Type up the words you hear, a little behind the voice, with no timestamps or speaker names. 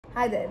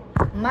Hi there,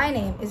 my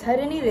name is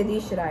Harini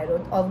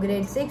of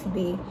grade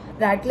 6B,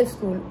 Radcliffe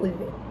School,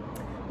 Ulve.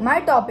 My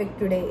topic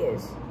today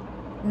is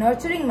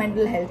nurturing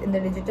mental health in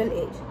the digital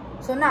age.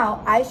 So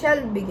now I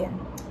shall begin.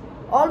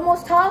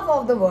 Almost half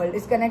of the world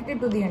is connected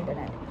to the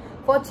internet.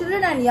 For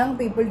children and young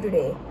people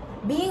today,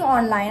 being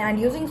online and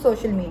using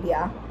social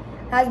media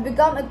has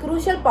become a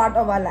crucial part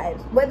of our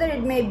lives. Whether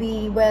it may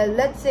be,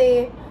 let's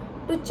say,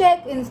 to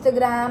check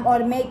Instagram or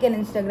make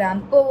an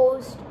Instagram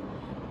post,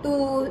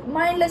 to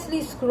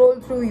mindlessly scroll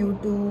through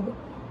YouTube,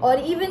 or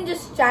even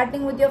just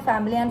chatting with your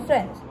family and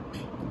friends.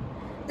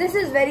 This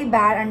is very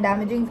bad and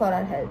damaging for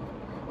our health.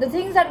 The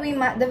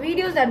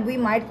videos that we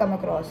might come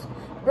across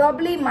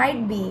probably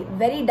might be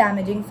very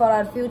damaging for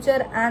our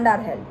future and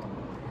our health.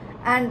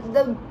 And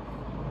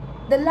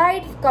the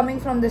light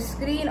coming from the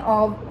screen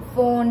of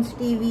phones,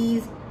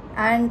 TVs,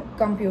 and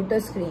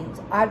computer screens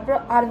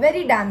are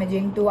very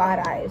damaging to our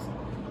eyes.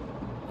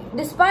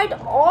 Despite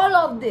all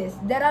of this,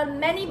 there are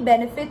many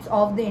benefits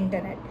of the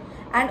internet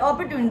and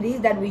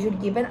opportunities that we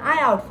should keep an eye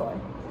out for.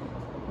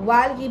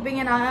 While keeping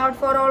an eye out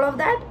for all of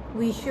that,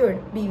 we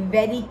should be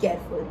very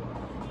careful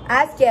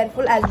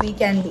as we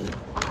can be.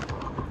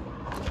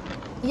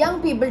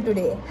 Young people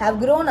today have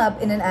grown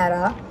up in an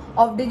era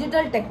of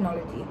digital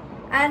technology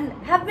and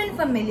have been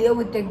familiar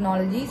with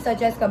technology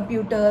such as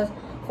computers,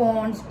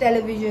 phones,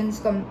 televisions,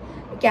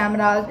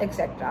 cameras,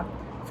 etc.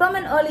 from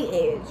an early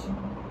age.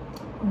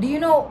 Do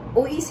you know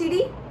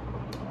OECD?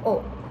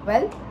 Oh,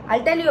 well,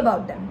 I'll tell you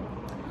about them.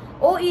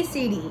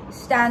 OECD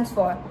stands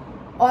for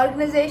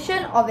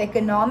Organization of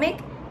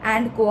Economic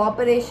and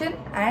Cooperation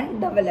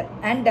and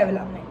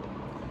Development.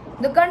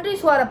 The countries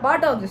who are a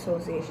part of the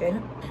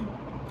association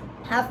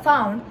have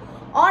found,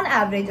 on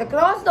average,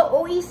 across the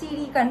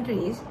OECD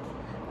countries,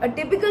 a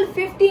typical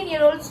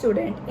 15-year-old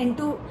student in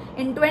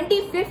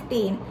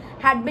 2015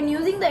 had been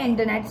using the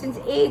internet since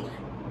age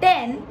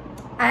 10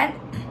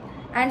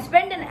 and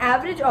spent an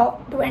average of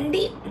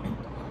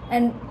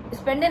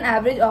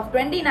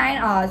 29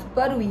 hours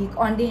per week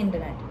on the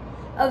internet.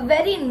 A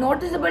very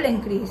noticeable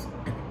increase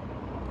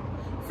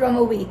from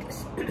a week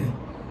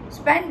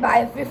spent by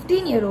a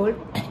 15-year-old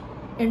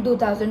in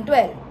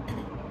 2012.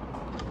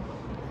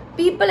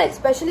 People,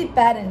 especially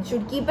parents,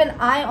 should keep an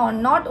eye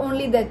on not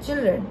only their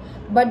children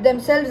but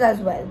themselves as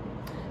well,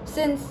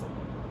 since,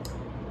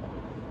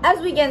 as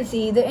we can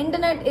see, the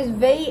internet is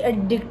very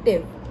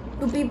addictive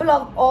to people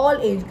of all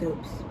age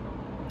groups.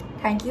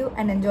 Thank you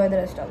and enjoy the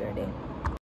rest of your day.